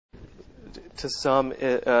To some,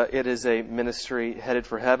 it is a ministry headed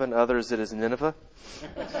for heaven. Others, it is Nineveh,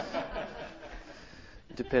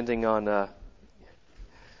 depending on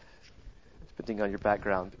your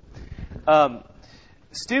background.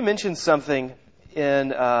 Stu mentioned something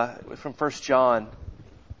from 1 John.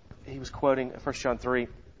 He was quoting 1 John 3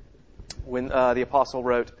 when the apostle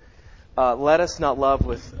wrote, "Let us not love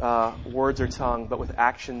with words or tongue, but with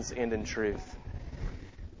actions and in truth."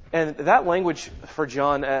 And that language for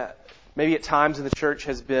John, maybe at times in the church,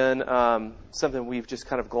 has been something we've just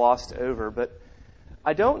kind of glossed over. But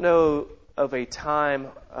I don't know of a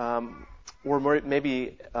time where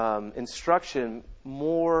maybe instruction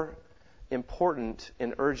more important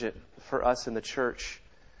and urgent for us in the church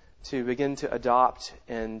to begin to adopt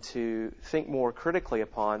and to think more critically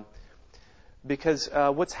upon. Because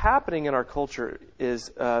what's happening in our culture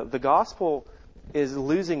is the gospel is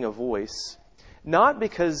losing a voice, not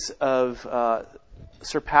because of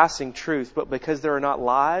surpassing truth, but because there are not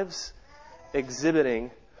lives exhibiting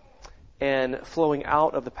and flowing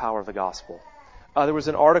out of the power of the gospel. There was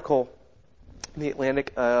an article in the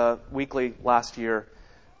Atlantic Weekly last year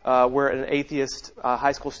where an atheist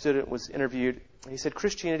high school student was interviewed. He said,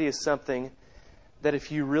 "Christianity is something that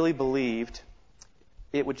if you really believed,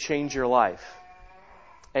 it would change your life,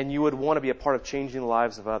 and you would want to be a part of changing the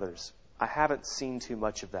lives of others. I haven't seen too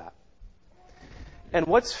much of that." And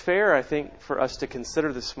what's fair, I think, for us to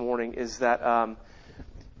consider this morning is that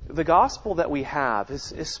the gospel that we have,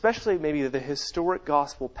 especially maybe the historic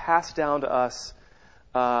gospel passed down to us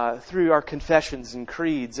through our confessions and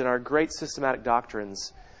creeds and our great systematic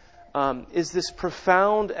doctrines, is this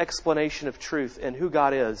profound explanation of truth and who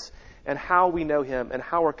God is and how we know Him and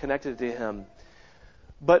how we're connected to Him.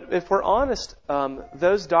 But if we're honest,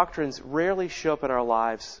 those doctrines rarely show up in our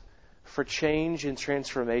lives for change and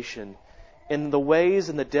transformation in the ways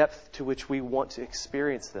and the depth to which we want to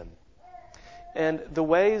experience them. And the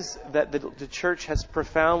ways that the church has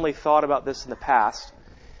profoundly thought about this in the past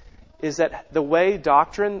is that the way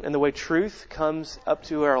doctrine and the way truth comes up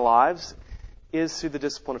to our lives is through the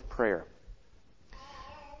discipline of prayer.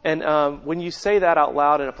 And when you say that out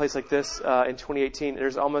loud in a place like this in 2018,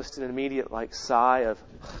 there's almost an immediate sigh of,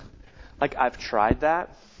 I've tried that.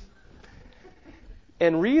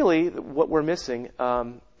 And really, what we're missing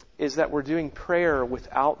is that we're doing prayer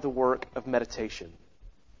without the work of meditation.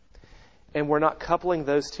 And we're not coupling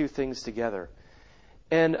those two things together.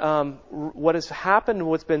 And what has happened,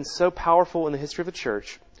 what's been so powerful in the history of the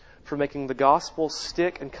church for making the gospel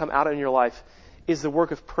stick and come out in your life is the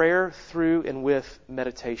work of prayer through and with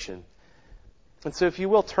meditation. And so if you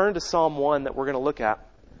will, turn to Psalm 1 that we're going to look at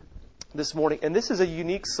this morning. And this is a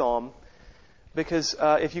unique psalm because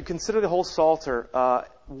if you consider the whole Psalter,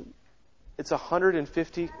 it's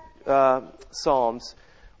 150 Psalms.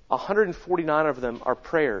 149 of them are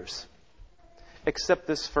prayers, except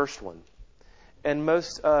this first one. And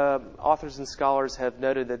most authors and scholars have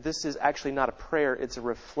noted that this is actually not a prayer, it's a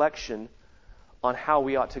reflection on how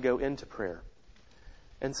we ought to go into prayer.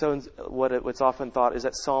 And so what's often thought is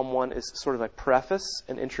that Psalm 1 is sort of a preface,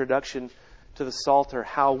 an introduction to the Psalter,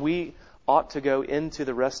 how we ought to go into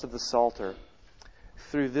the rest of the Psalter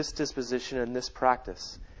through this disposition and this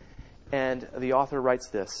practice. And the author writes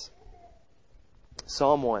this,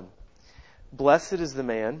 Psalm 1, "Blessed is the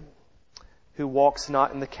man who walks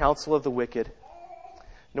not in the counsel of the wicked,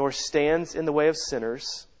 nor stands in the way of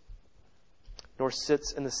sinners, nor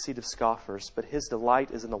sits in the seat of scoffers, but his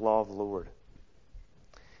delight is in the law of the Lord.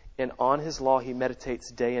 And on his law he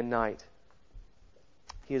meditates day and night.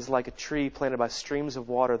 He is like a tree planted by streams of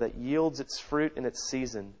water that yields its fruit in its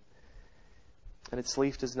season, and its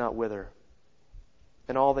leaf does not wither.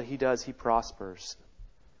 In all that he does, he prospers.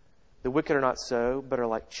 The wicked are not so, but are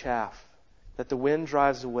like chaff that the wind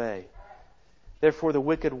drives away. Therefore the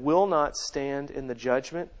wicked will not stand in the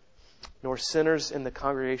judgment, nor sinners in the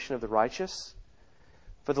congregation of the righteous.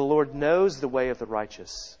 For the Lord knows the way of the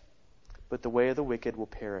righteous, but the way of the wicked will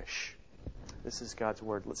perish." This is God's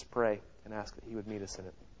word. Let's pray and ask that He would meet us in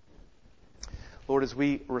it. Lord, as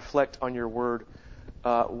we reflect on your word,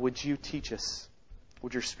 would you teach us?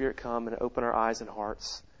 Would your Spirit come and open our eyes and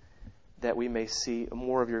hearts that we may see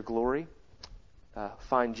more of your glory,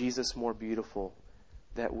 find Jesus more beautiful,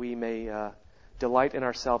 that we may delight in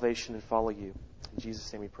our salvation and follow you. In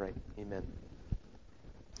Jesus' name we pray. Amen.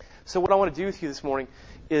 So what I want to do with you this morning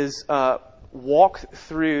is walk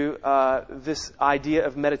through this idea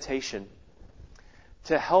of meditation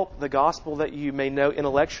to help the gospel that you may know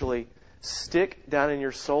intellectually stick down in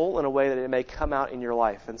your soul in a way that it may come out in your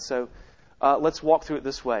life. And so let's walk through it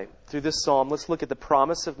this way. Through this psalm, let's look at the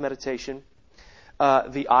promise of meditation,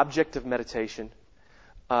 the object of meditation,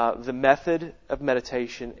 the method of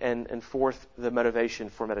meditation, and fourth, the motivation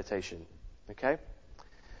for meditation. Okay?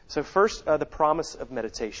 So first, the promise of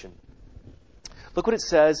meditation. Look what it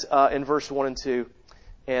says in verse 1 and 2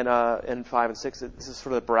 and 5 and 6. This is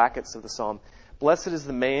sort of the brackets of the psalm. Blessed is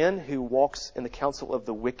the man who walks in the counsel of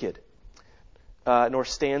the wicked, nor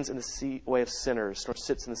stands in the way of sinners, nor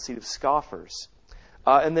sits in the seat of scoffers.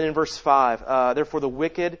 And then in verse 5, therefore the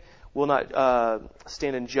wicked will not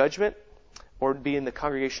stand in judgment or be in the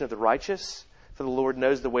congregation of the righteous, for the Lord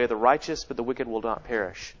knows the way of the righteous, but the wicked will not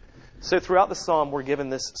perish. So throughout the psalm, we're given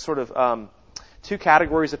this sort of two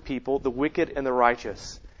categories of people, the wicked and the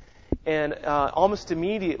righteous. And almost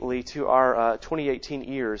immediately to our 2018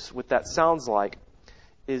 ears, what that sounds like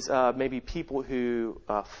is maybe people who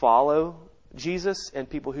follow Jesus and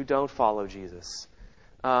people who don't follow Jesus.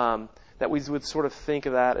 That we would sort of think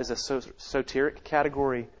of that as a soteric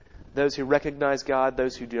category. Those who recognize God,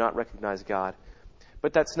 those who do not recognize God.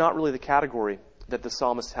 But that's not really the category that the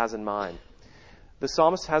psalmist has in mind. The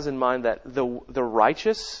psalmist has in mind that the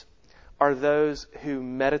righteous are those who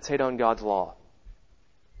meditate on God's law.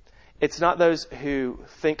 It's not those who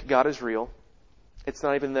think God is real. It's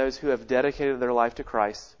not even those who have dedicated their life to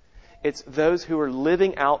Christ. It's those who are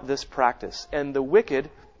living out this practice. And the wicked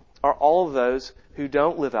are all of those who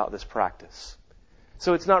don't live out this practice.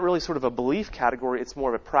 So it's not really sort of a belief category. It's more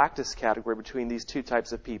of a practice category between these two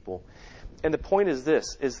types of people. And the point is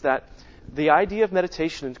this, is that the idea of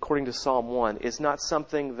meditation, according to Psalm 1, is not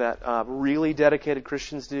something that really dedicated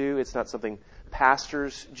Christians do. It's not something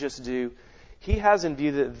pastors just do. He has in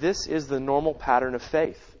view that this is the normal pattern of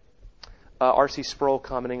faith. R.C. Sproul,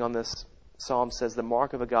 commenting on this psalm, says the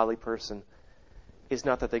mark of a godly person is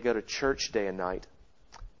not that they go to church day and night,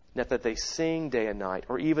 not that they sing day and night,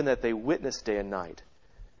 or even that they witness day and night.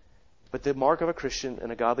 But the mark of a Christian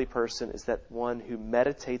and a godly person is that one who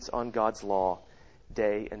meditates on God's law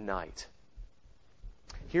day and night.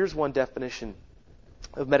 Here's one definition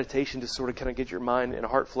of meditation to sort of kind of get your mind and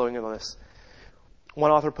heart flowing on this.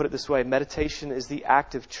 One author put it this way: meditation is the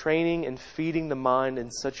act of training and feeding the mind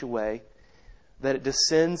in such a way that it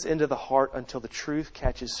descends into the heart until the truth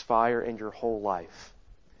catches fire in your whole life.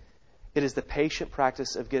 It is the patient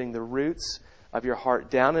practice of getting the roots of your heart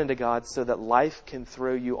down into God so that life can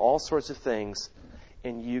throw you all sorts of things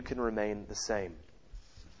and you can remain the same.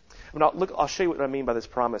 I'll show you what I mean by this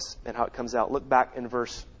promise and how it comes out. Look back in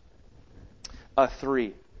verse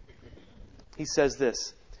 3. He says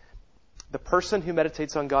this: the person who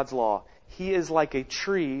meditates on God's law, he is like a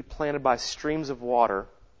tree planted by streams of water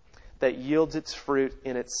that yields its fruit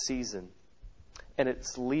in its season, and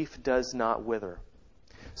its leaf does not wither.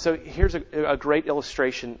 So here's a great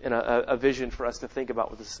illustration and a vision for us to think about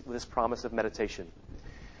with this promise of meditation.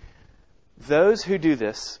 Those who do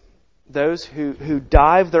this, those who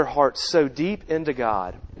dive their hearts so deep into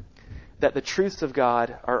God that the truths of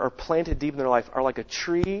God are planted deep in their life, are like a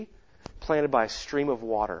tree planted by a stream of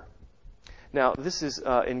water. Now, this is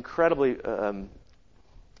incredibly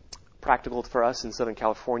practical for us in Southern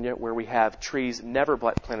California, where we have trees never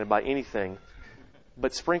planted by anything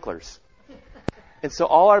but sprinklers. And so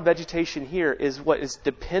all our vegetation here is what is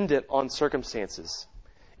dependent on circumstances.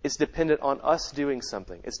 It's dependent on us doing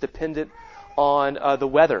something. It's dependent on the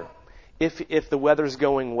weather. If the weather's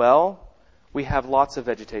going well, we have lots of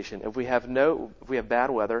vegetation. If we have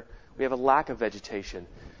bad weather, we have a lack of vegetation.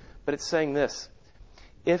 But it's saying this: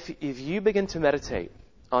 if you begin to meditate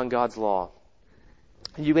on God's law,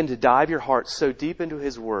 and you begin to dive your heart so deep into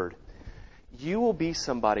His Word, you will be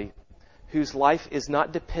somebody whose life is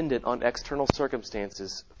not dependent on external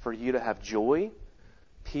circumstances for you to have joy,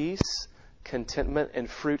 peace, contentment, and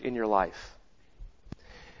fruit in your life.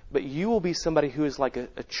 But you will be somebody who is like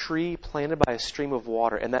a tree planted by a stream of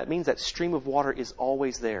water, and that means that stream of water is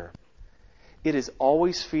always there. It is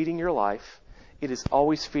always feeding your life. It is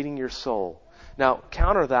always feeding your soul. Now,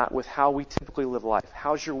 counter that with how we typically live life.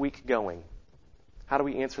 How's your week going? How do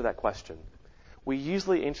we answer that question? We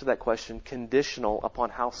usually answer that question conditional upon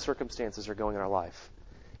how circumstances are going in our life.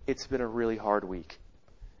 It's been a really hard week.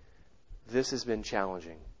 This has been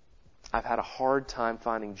challenging. I've had a hard time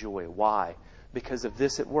finding joy. Why? Because of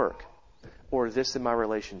this at work or this in my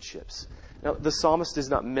relationships. Now, the psalmist is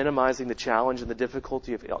not minimizing the challenge and the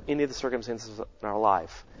difficulty of any of the circumstances in our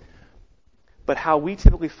life. But how we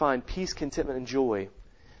typically find peace, contentment, and joy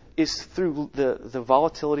is through the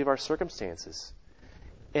volatility of our circumstances.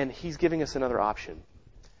 And He's giving us another option,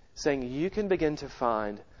 saying you can begin to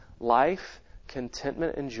find life,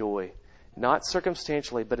 contentment, and joy, not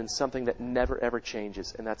circumstantially, but in something that never, ever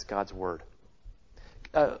changes, and that's God's Word.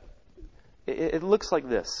 It looks like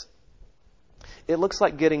this. It looks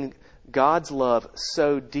like getting God's love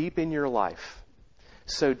so deep in your life,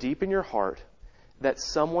 so deep in your heart that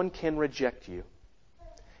someone can reject you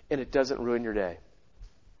and it doesn't ruin your day.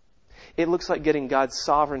 It looks like getting God's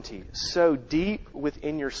sovereignty so deep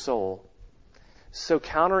within your soul, so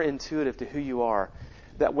counterintuitive to who you are,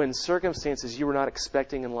 that when circumstances you were not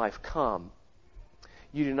expecting in life come,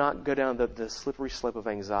 you do not go down the slippery slope of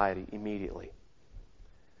anxiety immediately.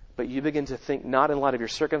 But you begin to think not in light of your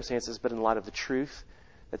circumstances, but in light of the truth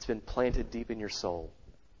that's been planted deep in your soul.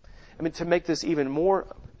 I mean, to make this even more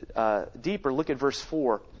deeper, look at verse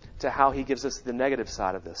 4 to how he gives us the negative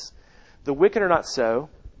side of this. The wicked are not so,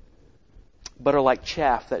 but are like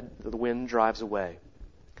chaff that the wind drives away.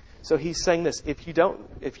 So he's saying this: if you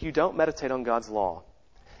don't meditate on God's law,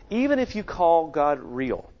 even if you call God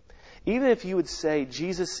real, even if you would say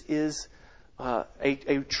Jesus is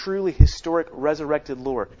a truly historic resurrected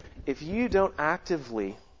Lord, if you don't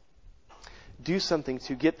actively do something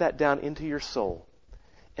to get that down into your soul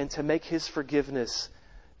and to make His forgiveness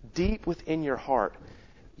deep within your heart,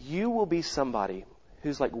 you will be somebody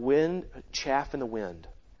who's like chaff in the wind.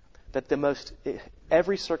 That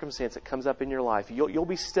every circumstance that comes up in your life, you'll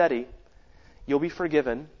be steady, you'll be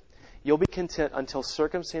forgiven, you'll be content until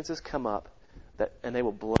circumstances come up and they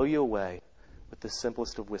will blow you away with the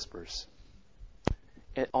simplest of whispers.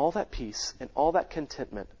 And all that peace and all that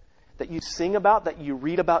contentment that you sing about, that you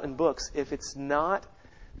read about in books, if it's not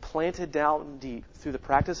planted down deep through the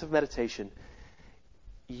practice of meditation,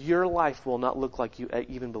 your life will not look like you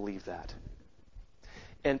even believe that.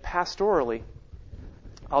 And pastorally,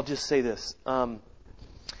 I'll just say this.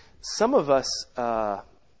 Some of us are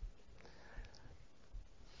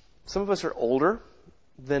older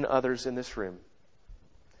than others in this room.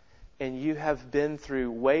 And you have been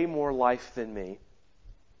through way more life than me.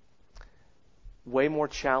 Way more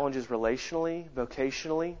challenges relationally,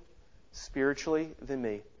 vocationally, spiritually than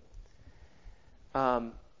me.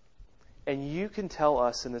 And you can tell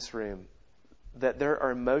us in this room that there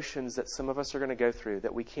are emotions that some of us are going to go through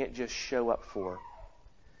that we can't just show up for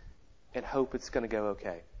and hope it's going to go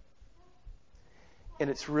okay. And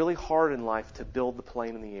it's really hard in life to build the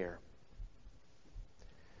plane in the air.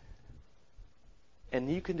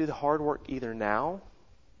 And you can do the hard work either now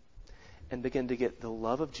and begin to get the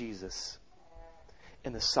love of Jesus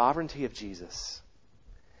and the sovereignty of Jesus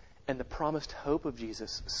and the promised hope of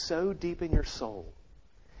Jesus so deep in your soul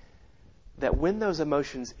that when those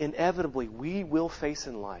emotions inevitably we will face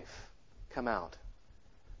in life come out,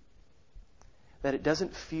 that it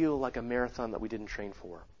doesn't feel like a marathon that we didn't train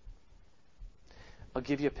for. I'll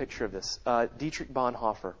give you a picture of this. Dietrich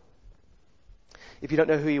Bonhoeffer. If you don't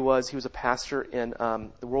know who he was a pastor in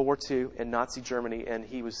World War II in Nazi Germany, and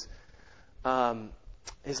he was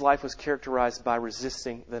his life was characterized by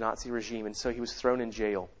resisting the Nazi regime, and so he was thrown in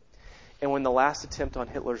jail. And when the last attempt on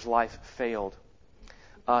Hitler's life failed,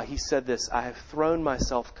 he said this: "I have thrown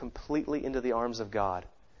myself completely into the arms of God.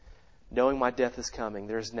 Knowing my death is coming,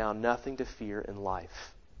 there is now nothing to fear in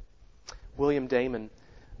life." William Damon,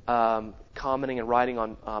 commenting and writing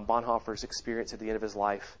on Bonhoeffer's experience at the end of his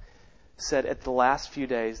life, said at the last few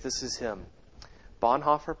days, this is him: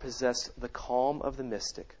 Bonhoeffer possessed the calm of the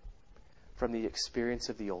mystic from the experience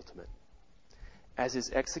of the ultimate. As his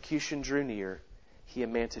execution drew near, he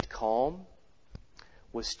amainted calm,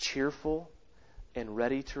 was cheerful, and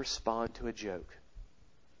ready to respond to a joke,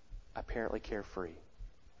 apparently carefree.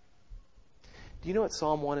 Do you know what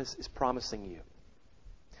Psalm 1 is promising you?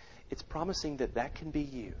 It's promising that can be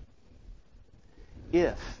you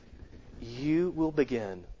if you will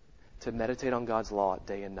begin to meditate on God's law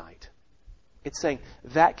day and night. It's saying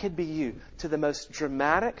that could be you to the most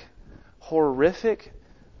dramatic, horrific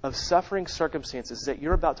of suffering circumstances that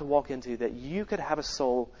you're about to walk into, that you could have a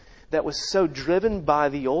soul that was so driven by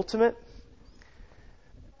the ultimate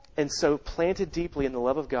and so planted deeply in the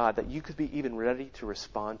love of God that you could be even ready to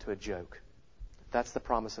respond to a joke. That's the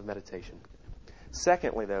promise of meditation.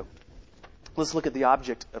 Secondly, though, let's look at the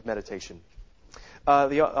object of meditation.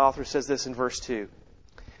 The author says this in verse 2.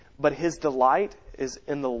 "But his delight is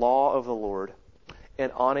in the law of the Lord,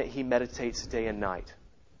 and on it he meditates day and night."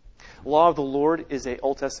 Law of the Lord is an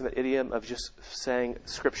Old Testament idiom of just saying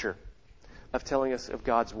Scripture, of telling us of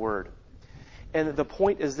God's Word. And the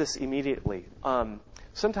point is this immediately.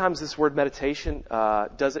 Sometimes this word meditation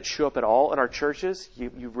doesn't show up at all in our churches.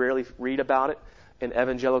 You rarely read about it in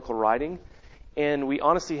evangelical writing. And we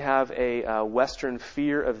honestly have a Western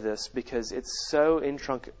fear of this because it's so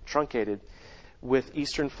truncated with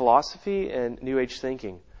Eastern philosophy and New Age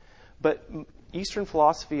thinking. But Eastern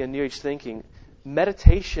philosophy and New Age thinking,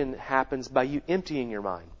 meditation happens by you emptying your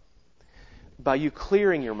mind, by you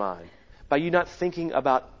clearing your mind, by you not thinking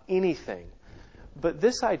about anything. But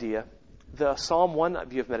this idea the Psalm 1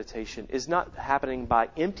 view of meditation is not happening by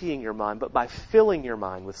emptying your mind, but by filling your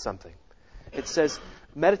mind with something. It says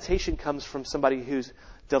meditation comes from somebody whose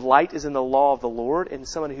delight is in the law of the Lord and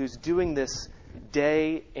someone who's doing this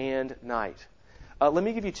day and night. Let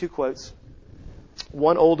me give you two quotes,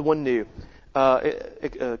 one old, one new,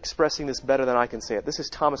 expressing this better than I can say it. This is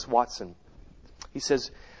Thomas Watson. He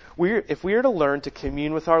says, if we are to learn to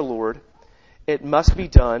commune with our Lord, it must be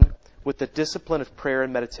done with the discipline of prayer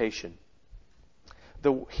and meditation.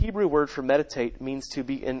 The Hebrew word for meditate means to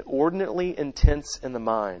be inordinately intense in the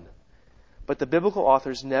mind. But the biblical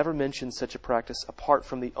authors never mention such a practice apart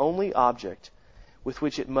from the only object with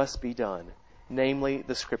which it must be done, namely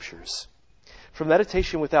the Scriptures. For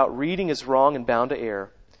meditation without reading is wrong and bound to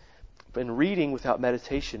err, and reading without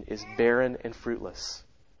meditation is barren and fruitless.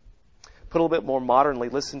 Put a little bit more modernly,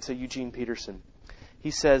 listen to Eugene Peterson.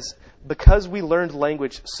 He says, because we learned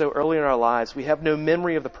language so early in our lives, we have no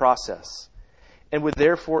memory of the process, and would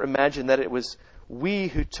therefore imagine that it was we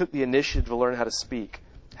who took the initiative to learn how to speak.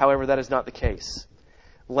 However, that is not the case.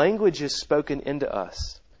 Language is spoken into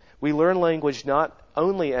us. We learn language not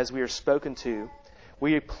only as we are spoken to.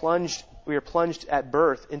 We are plunged at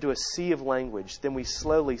birth into a sea of language. Then we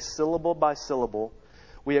slowly, syllable by syllable,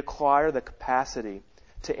 we acquire the capacity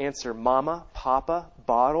to answer mama, papa,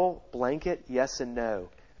 bottle, blanket, yes and no.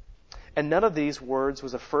 And none of these words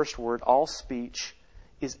was a first word. All speech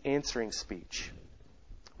is answering speech.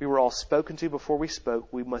 We were all spoken to before we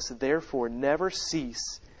spoke. We must therefore never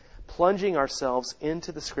cease plunging ourselves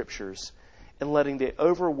into the Scriptures and letting the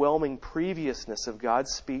overwhelming previousness of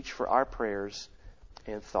God's speech for our prayers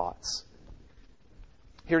and thoughts.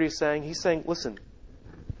 Hear what he's saying? He's saying, listen,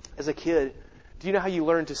 as a kid, do you know how you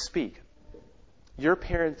learned to speak? Your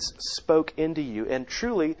parents spoke into you, and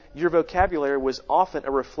truly, your vocabulary was often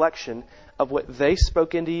a reflection of what they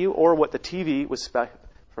spoke into you or what the TV was,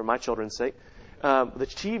 for my children's sake, the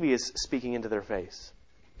TV is speaking into their face.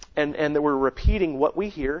 And that we're repeating what we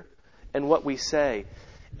hear and what we say.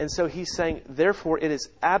 And so he's saying, therefore, it is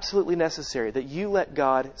absolutely necessary that you let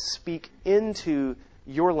God speak into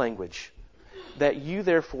your language, that you,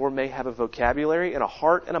 therefore, may have a vocabulary and a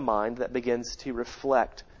heart and a mind that begins to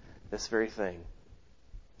reflect this very thing.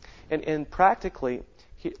 And practically,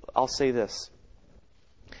 I'll say this.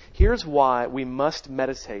 Here's why we must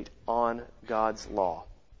meditate on God's law.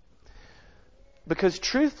 Because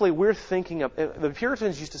truthfully, we're thinking of, the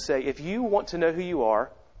Puritans used to say, if you want to know who you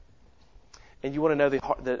are, and you want to know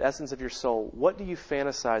the essence of your soul, what do you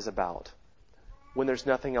fantasize about when there's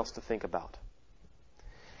nothing else to think about?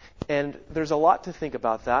 And there's a lot to think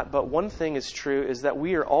about that, but one thing is true is that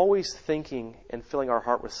we are always thinking and filling our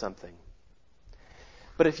heart with something.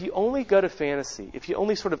 But if you only go to fantasy, if you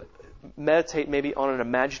only sort of meditate maybe on an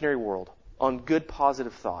imaginary world, on good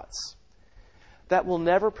positive thoughts, that will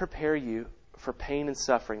never prepare you for pain and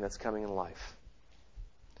suffering that's coming in life.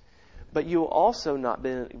 But you will also not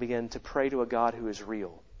begin to pray to a God who is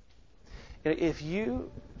real. And if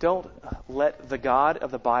you don't let the God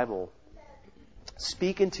of the Bible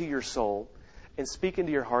speak into your soul and speak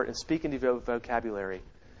into your heart and speak into your vocabulary,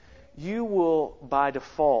 you will, by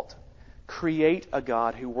default, create a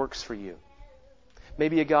God who works for you.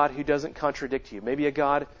 Maybe a God who doesn't contradict you. Maybe a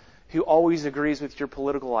God who always agrees with your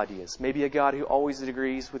political ideas. Maybe a God who always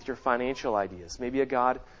agrees with your financial ideas. Maybe a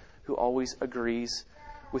God who always agrees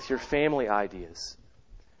with your family ideas.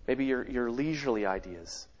 Maybe your leisurely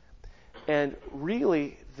ideas. And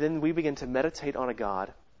really, then we begin to meditate on a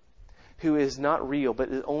God who is not real, but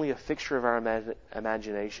is only a fixture of our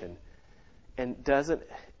imagination, and doesn't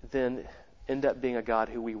then end up being a God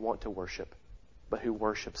who we want to worship, but who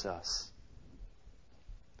worships us.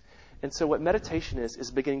 And so what meditation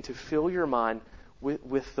is beginning to fill your mind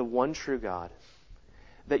with the one true God,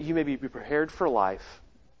 that you may be prepared for life,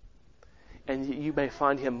 and you may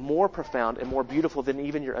find Him more profound and more beautiful than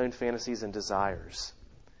even your own fantasies and desires.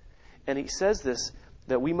 And he says this,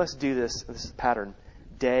 that we must do this pattern,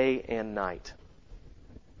 day and night.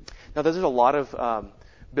 Now, there's a lot of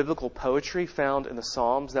biblical poetry found in the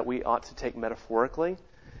Psalms that we ought to take metaphorically,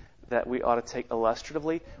 that we ought to take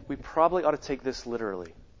illustratively. We probably ought to take this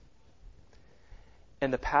literally.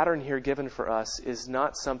 And the pattern here given for us is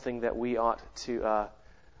not something that we ought to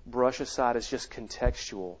brush aside as just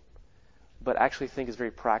contextual, but actually think is very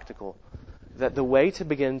practical. That the way to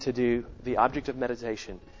begin to do the object of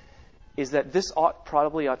meditation is that this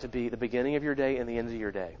probably ought to be the beginning of your day and the end of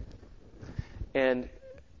your day. And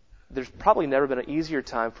there's probably never been an easier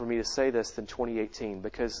time for me to say this than 2018,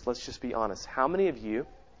 because let's just be honest. How many of you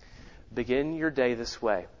begin your day this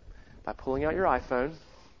way? By pulling out your iPhone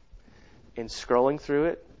and scrolling through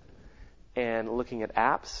it and looking at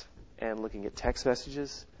apps and looking at text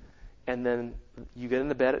messages And then you get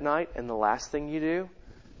into bed at night, and the last thing you do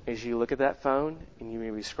is you look at that phone, and you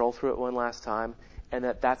maybe scroll through it one last time, and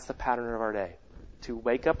that's the pattern of our day. To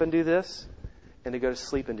wake up and do this, and to go to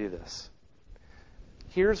sleep and do this.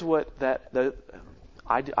 Here's what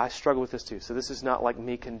I struggle with this too. So this is not like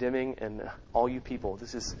me condemning and all you people.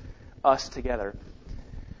 This is us together.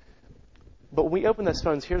 But when we open those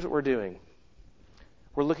phones, here's what we're doing.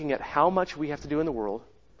 We're looking at how much we have to do in the world,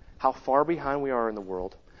 how far behind we are in the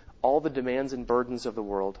world, all the demands and burdens of the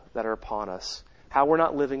world that are upon us, how we're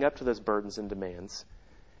not living up to those burdens and demands,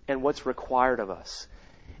 and what's required of us.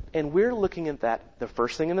 And we're looking at that the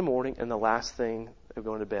first thing in the morning and the last thing of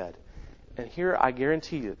going to bed. And here, I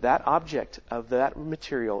guarantee you, that object of that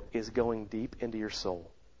material is going deep into your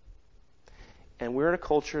soul. And we're in a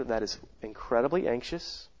culture that is incredibly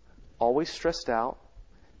anxious, always stressed out,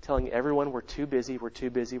 telling everyone we're too busy, we're too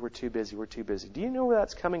busy, we're too busy, we're too busy. Do you know where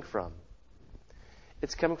that's coming from?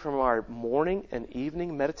 It's coming from our morning and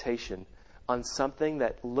evening meditation on something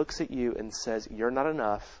that looks at you and says, you're not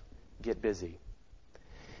enough, get busy.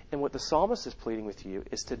 And what the psalmist is pleading with you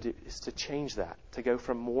is to change that, to go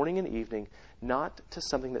from morning and evening, not to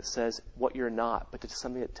something that says what you're not, but to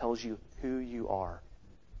something that tells you who you are.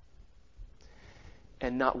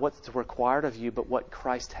 And not what's required of you, but what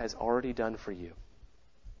Christ has already done for you.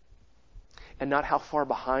 And not how far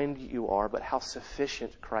behind you are, but how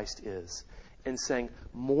sufficient Christ is. And saying,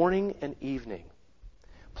 morning and evening,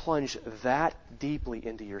 plunge that deeply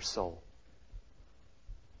into your soul.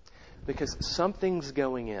 Because something's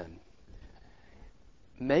going in.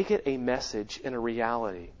 Make it a message and a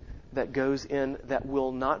reality that goes in that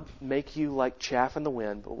will not make you like chaff in the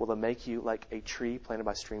wind, but will make you like a tree planted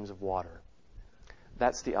by streams of water.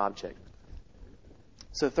 That's the object.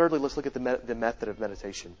 So thirdly, let's look at the method of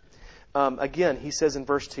meditation. Again, he says in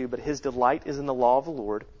verse 2, but his delight is in the law of the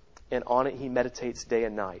Lord, and on it he meditates day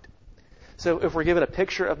and night. So if we're given a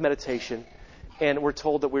picture of meditation, and we're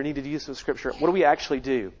told that we need to use some scripture, what do we actually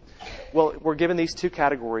do? Well, we're given these two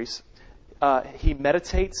categories. He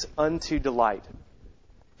meditates unto delight.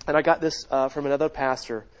 And I got this from another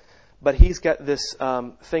pastor, but he's got this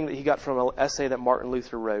thing that he got from an essay that Martin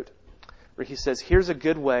Luther wrote, where he says, here's a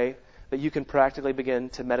good way that you can practically begin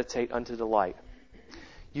to meditate unto delight.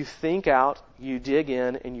 You think out, you dig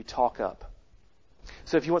in, and you talk up.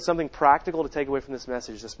 So if you want something practical to take away from this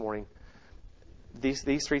message this morning, these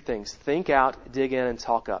three things. Think out, dig in, and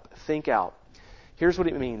talk up. Think out. Here's what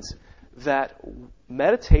it means. That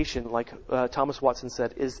meditation, like Thomas Watson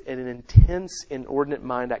said, is an intense, inordinate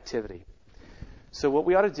mind activity. So what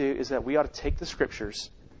we ought to do is that we ought to take the scriptures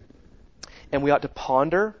and we ought to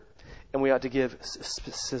ponder and we ought to give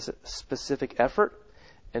specific effort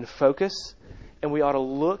and focus, and we ought to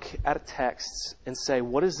look at texts and say,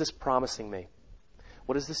 what is this promising me?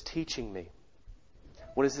 What is this teaching me?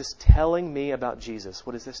 What is this telling me about Jesus?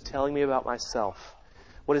 What is this telling me about myself?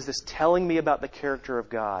 What is this telling me about the character of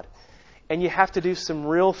God? And you have to do some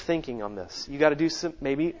real thinking on this. You got to do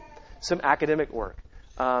maybe some academic work,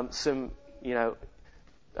 some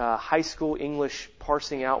high school English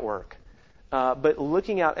parsing out work, but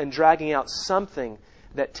looking out and dragging out something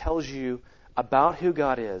that tells you about who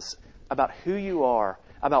God is, about who you are,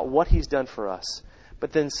 about what He's done for us.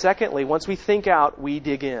 But then secondly, once we think out, we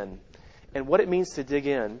dig in. And what it means to dig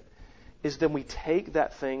in is then we take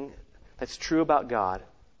that thing that's true about God.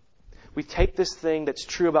 We take this thing that's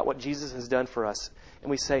true about what Jesus has done for us,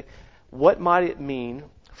 and we say, what might it mean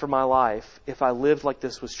for my life if I lived like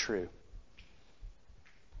this was true?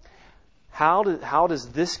 How does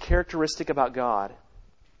this characteristic about God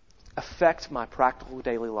affect my practical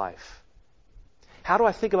daily life? How do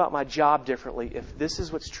I think about my job differently if this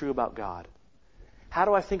is what's true about God? How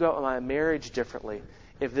do I think about my marriage differently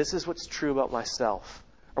if this is what's true about myself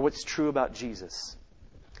or what's true about Jesus?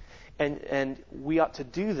 And we ought to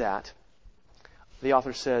do that, the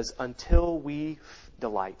author says, until we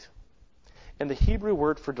delight. And the Hebrew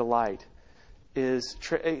word for delight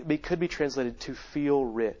it could be translated to feel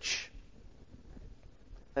rich.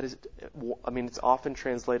 That is, it's often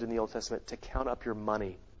translated in the Old Testament to count up your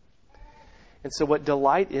money. And so what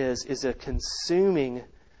delight is a consuming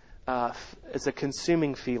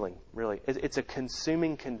feeling, really. It's a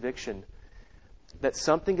consuming conviction that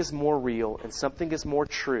something is more real and something is more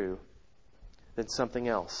true than something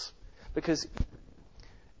else. Because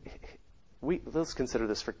let's consider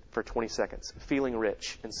this for 20 seconds. Feeling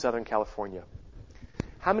rich in Southern California.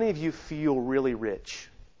 How many of you feel really rich?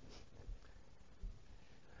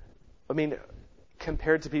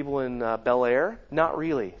 Compared to people in Bel Air, not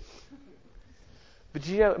really. But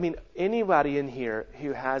anybody in here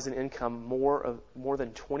who has an income more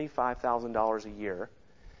than $25,000 a year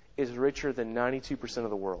is richer than 92% of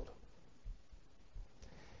the world.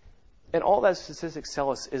 And all that statistics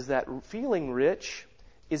tell us is that feeling rich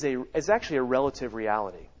is actually a relative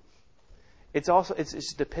reality.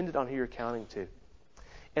 It's dependent on who you're counting to.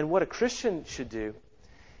 And what a Christian should do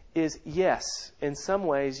is, yes, in some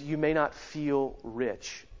ways you may not feel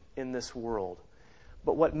rich in this world.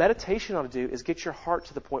 But what meditation ought to do is get your heart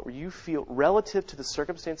to the point where you feel, relative to the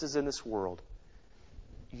circumstances in this world,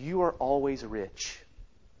 you are always rich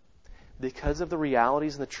because of the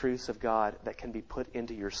realities and the truths of God that can be put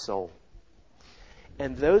into your soul.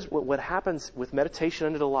 And what happens with meditation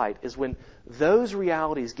under the light is when those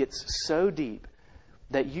realities get so deep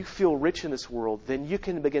that you feel rich in this world, then you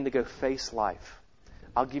can begin to go face life.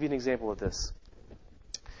 I'll give you an example of this.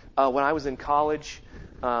 When I was in college,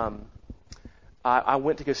 I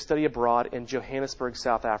went to go study abroad in Johannesburg,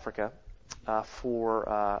 South Africa, for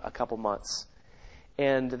a couple months.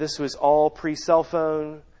 And this was all pre-cell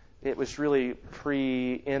phone. It was really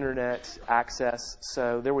pre-internet access.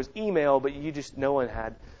 So there was email, but no one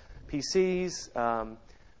had PCs.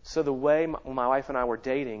 So the way my wife and I were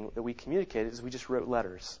dating, that we communicated, is we just wrote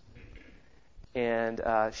letters. And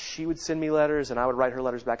she would send me letters, and I would write her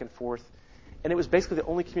letters back and forth. And it was basically the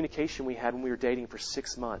only communication we had when we were dating for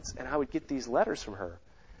 6 months. And I would get these letters from her.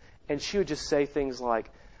 And she would just say things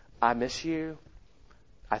like, I miss you.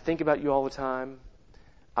 I think about you all the time.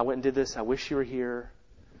 I went and did this. I wish you were here.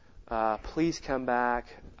 Please come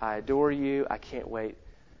back. I adore you. I can't wait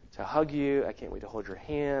to hug you. I can't wait to hold your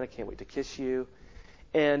hand. I can't wait to kiss you.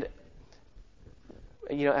 And,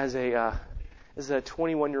 as a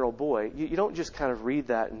 21-year-old boy, you don't just kind of read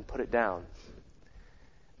that and put it down.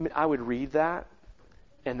 I mean, I would read that,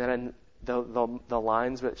 and then the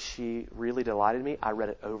lines that she really delighted me, I read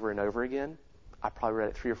it over and over again. I probably read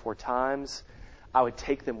it 3 or 4 times. I would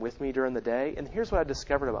take them with me during the day. And here's what I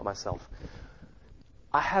discovered about myself.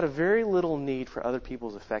 I had a very little need for other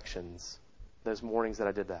people's affections those mornings that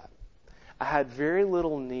I did that. I had very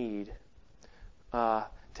little need to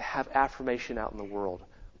have affirmation out in the world.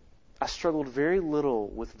 I struggled very little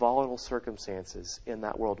with volatile circumstances in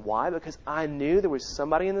that world. Why? Because I knew there was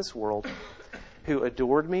somebody in this world who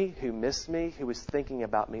adored me, who missed me, who was thinking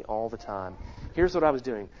about me all the time. Here's what I was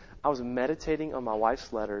doing. I was meditating on my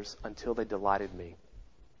wife's letters until they delighted me.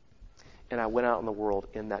 And I went out in the world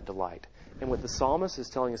in that delight. And what the psalmist is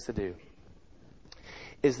telling us to do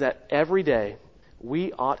is that every day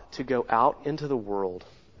we ought to go out into the world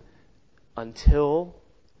until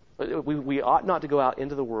we ought not to go out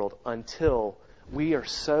into the world until we are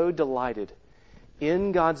so delighted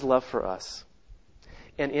in God's love for us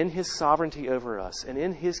and in His sovereignty over us and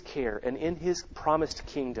in His care and in His promised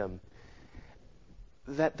kingdom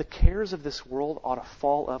that the cares of this world ought to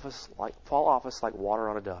fall off us like water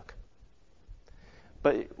on a duck.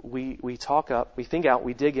 But we talk up, we think out,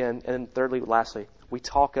 we dig in, and then lastly, we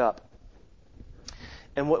talk up.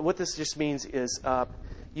 And what this just means is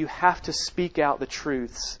you have to speak out the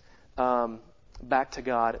truths back to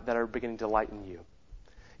God that are beginning to lighten you.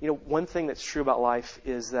 One thing that's true about life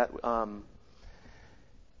is that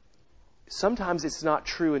sometimes it's not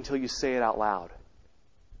true until you say it out loud.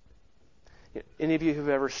 Any of you who've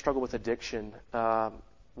ever struggled with addiction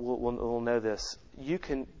will know this. You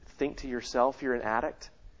can think to yourself you're an addict.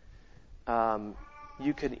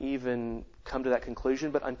 You can even come to that conclusion,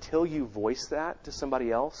 but until you voice that to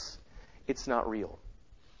somebody else, it's not real.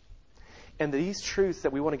 And these truths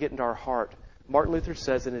that we want to get into our heart, Martin Luther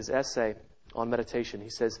says in his essay on meditation, he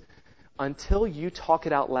says, until you talk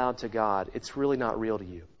it out loud to God, it's really not real to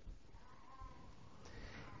you.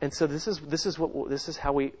 And so this is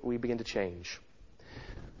how we begin to change.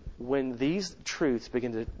 When these truths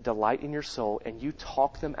begin to delight in your soul and you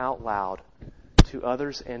talk them out loud to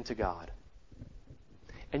others and to God,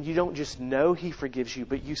 and you don't just know He forgives you,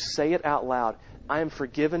 but you say it out loud, I am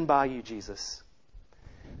forgiven by you, Jesus.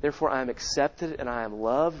 Therefore, I am accepted and I am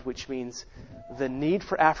loved, which means the need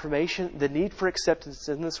for affirmation, the need for acceptance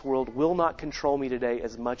in this world will not control me today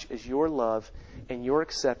as much as your love and your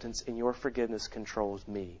acceptance and your forgiveness controls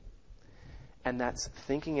me. And that's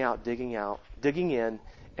thinking out, digging in,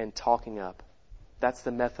 and talking up. That's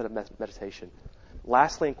the method of meditation.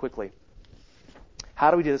 Lastly and quickly, how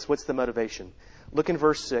do we do this? What's the motivation? Look in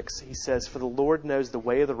verse 6. He says, for the Lord knows the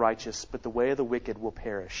way of the righteous, but the way of the wicked will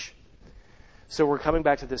perish. So we're coming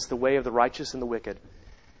back to this, the way of the righteous and the wicked.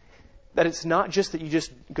 That it's not just that you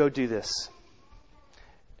just go do this.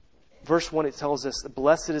 Verse 1, it tells us,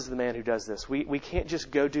 blessed is the man who does this. We can't just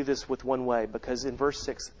go do this with one way, because in verse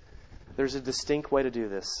 6, there's a distinct way to do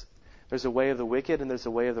this. There's a way of the wicked and there's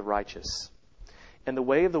a way of the righteous. And the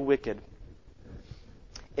way of the wicked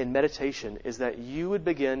in meditation is that you would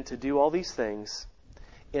begin to do all these things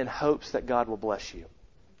in hopes that God will bless you.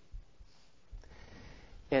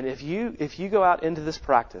 And if you go out into this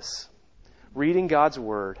practice, reading God's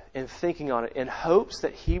Word and thinking on it in hopes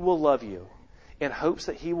that He will love you, in hopes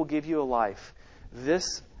that He will give you a life,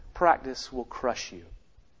 this practice will crush you.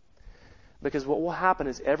 Because what will happen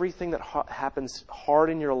is everything that happens hard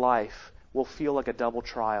in your life will feel like a double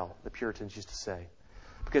trial, the Puritans used to say.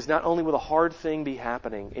 Because not only will the hard thing be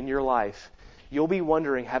happening in your life, you'll be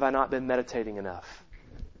wondering, have I not been meditating enough?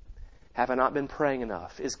 Have I not been praying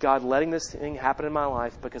enough? Is God letting this thing happen in my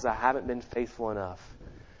life because I haven't been faithful enough?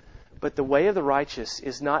 But the way of the righteous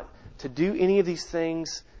is not to do any of these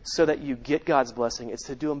things so that you get God's blessing. It's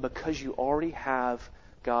to do them because you already have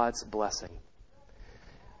God's blessing.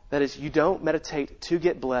 That is, you don't meditate to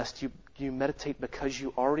get blessed. You meditate because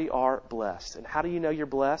you already are blessed. And how do you know you're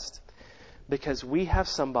blessed? Because we have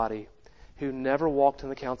somebody who never walked in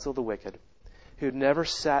the counsel of the wicked, who never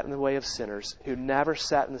sat in the way of sinners, who never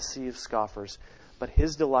sat in the seat of scoffers, but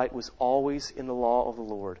his delight was always in the law of the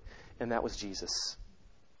Lord, and that was Jesus.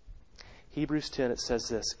 Hebrews 10, it says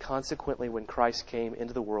this, consequently, when Christ came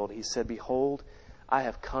into the world, He said, behold, I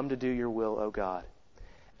have come to do your will, O God,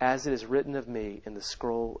 as it is written of me in the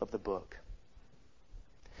scroll of the book.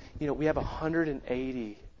 You know, we have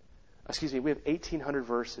 1,800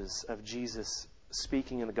 verses of Jesus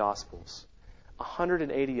speaking in the Gospels.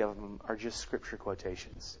 180 of them are just Scripture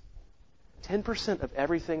quotations. 10% of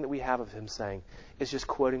everything that we have of Him saying is just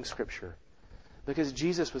quoting Scripture. Because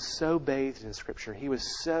Jesus was so bathed in Scripture. He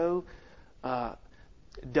was so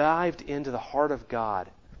dived into the heart of God.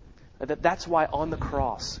 That's why on the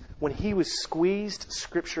cross, when He was squeezed,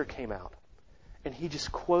 Scripture came out. And He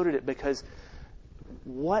just quoted it because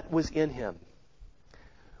what was in Him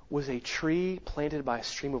was a tree planted by a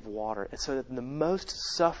stream of water. And so that in the most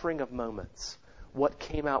suffering of moments, what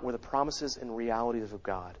came out were the promises and realities of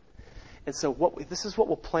God. And so this is what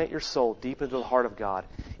will plant your soul deep into the heart of God,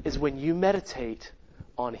 is when you meditate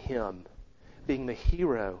on Him being the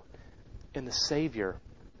hero and the Savior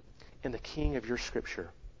and the King of your Scripture.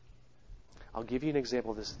 I'll give you an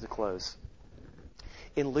example of this to close.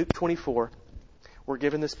 In Luke 24, we're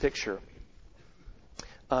given this picture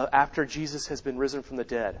after Jesus has been risen from the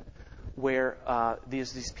dead, where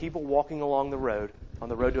there's these people walking along the road, on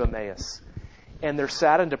the road to Emmaus, and they're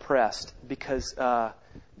sad and depressed because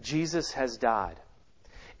Jesus has died.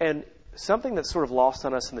 And something that's sort of lost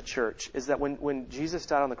on us in the church is that when Jesus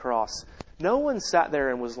died on the cross, no one sat there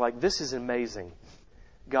and was like, this is amazing.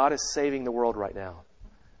 God is saving the world right now.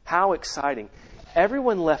 How exciting.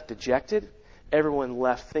 Everyone left dejected. Everyone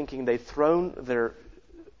left thinking they'd thrown their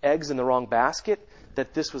eggs in the wrong basket,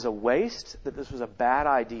 that this was a waste, that this was a bad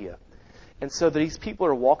idea. And so these people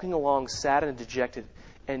are walking along sad and dejected.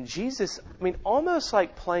 And Jesus, almost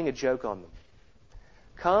like playing a joke on them,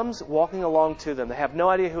 comes walking along to them. They have no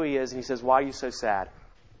idea who He is. And He says, why are you so sad?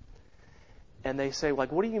 And they say, what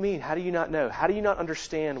do you mean? How do you not know? How do you not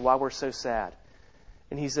understand why we're so sad?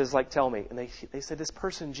 And He says, tell me. And they say, this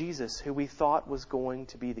person, Jesus, who we thought was going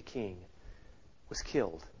to be the king, was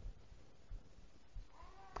killed.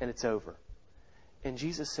 And it's over. And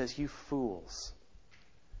Jesus says, you fools.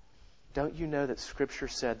 Don't you know that Scripture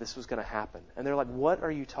said this was going to happen? And they're like, what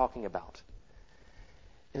are you talking about?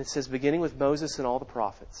 And it says, beginning with Moses and all the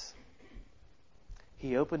prophets,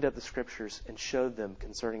 He opened up the Scriptures and showed them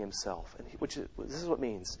concerning Himself. And this is what it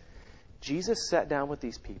means. Jesus sat down with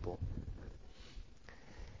these people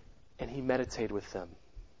and He meditated with them.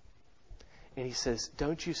 And He says,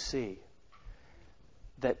 don't you see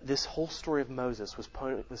that this whole story of Moses was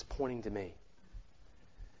pointing to me?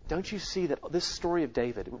 Don't you see that this story of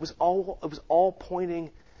David, it was all pointing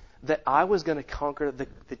that I was going to conquer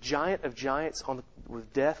the giant of giants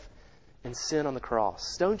with death and sin on the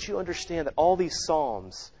cross? Don't you understand that all these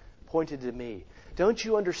Psalms pointed to me? Don't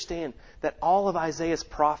you understand that all of Isaiah's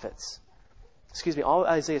prophecy,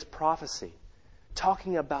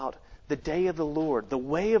 talking about the day of the Lord, the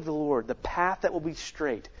way of the Lord, the path that will be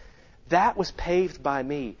straight, that was paved by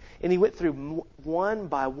me. And He went through one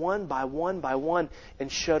by one by one by one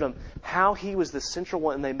and showed them how He was the central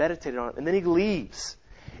one, and they meditated on it. And then He leaves,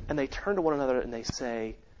 and they turn to one another and they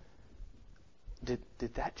say, Did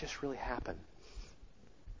that just really happen?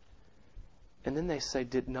 And then they say,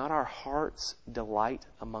 did not our hearts delight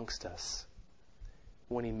amongst us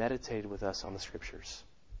when He meditated with us on the Scriptures?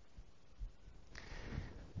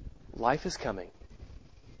 Life is coming.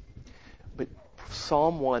 But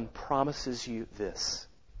Psalm 1 promises you this.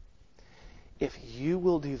 If you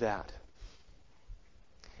will do that,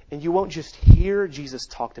 and you won't just hear Jesus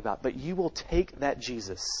talked about, but you will take that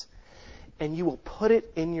Jesus and you will put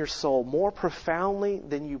it in your soul more profoundly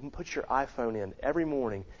than you put your iPhone in every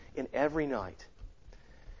morning and every night,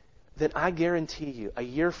 then I guarantee you, a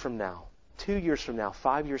year from now, 2 years from now,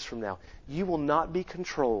 5 years from now, you will not be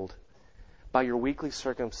controlled by your weekly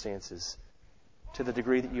circumstances to the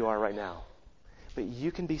degree that you are right now. But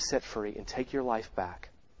you can be set free and take your life back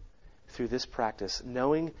through this practice,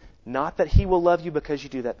 knowing not that He will love you because you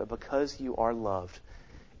do that, but because you are loved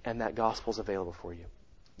and that gospel is available for you.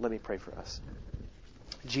 Let me pray for us.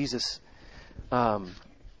 Jesus,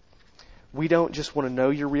 we don't just want to know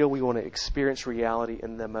You're real. We want to experience reality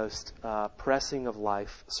in the most pressing of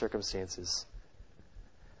life circumstances,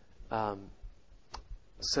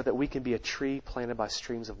 so that we can be a tree planted by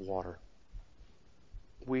streams of water.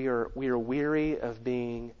 We are weary of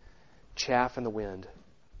being chaff in the wind,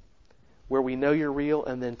 where we know You're real,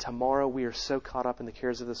 and then tomorrow we are so caught up in the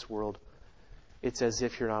cares of this world, it's as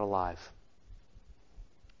if You're not alive.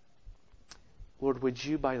 Lord, would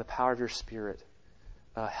You, by the power of Your Spirit,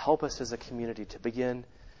 help us as a community to begin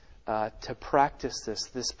to practice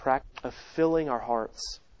this practice of filling our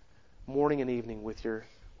hearts morning and evening with Your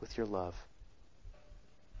love.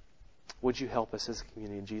 Would You help us as a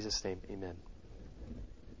community? In Jesus' name, amen.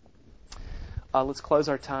 Let's close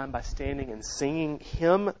our time by standing and singing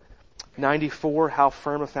hymn 94, How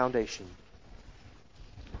Firm a Foundation.